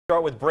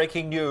Start with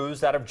breaking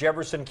news out of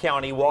Jefferson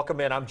County. Welcome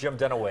in. I'm Jim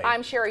Dunaway.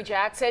 I'm Sherry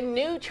Jackson.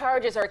 New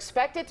charges are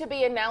expected to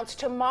be announced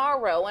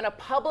tomorrow in a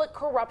public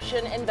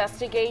corruption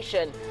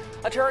investigation.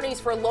 Attorneys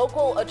for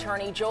local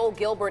attorney Joel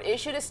Gilbert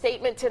issued a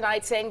statement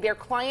tonight saying their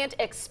client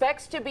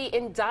expects to be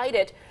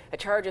indicted. The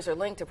charges are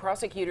linked to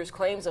prosecutors'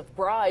 claims of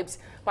bribes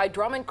by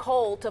Drummond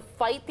Coal to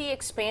fight the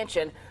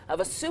expansion of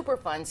a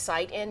Superfund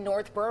site in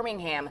North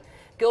Birmingham.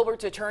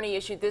 Gilbert's attorney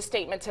issued this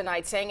statement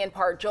tonight saying in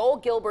part Joel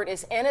Gilbert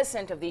is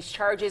innocent of these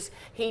charges.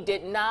 He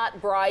did not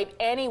bribe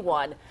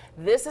anyone.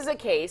 This is a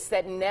case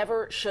that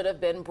never should have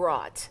been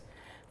brought.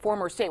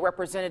 Former State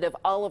Representative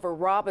Oliver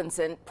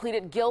Robinson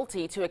pleaded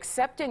guilty to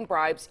accepting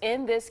bribes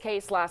in this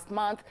case last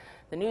month.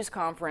 The news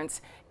conference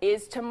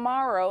is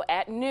tomorrow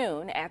at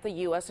noon at the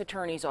U.S.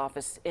 Attorney's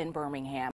Office in Birmingham.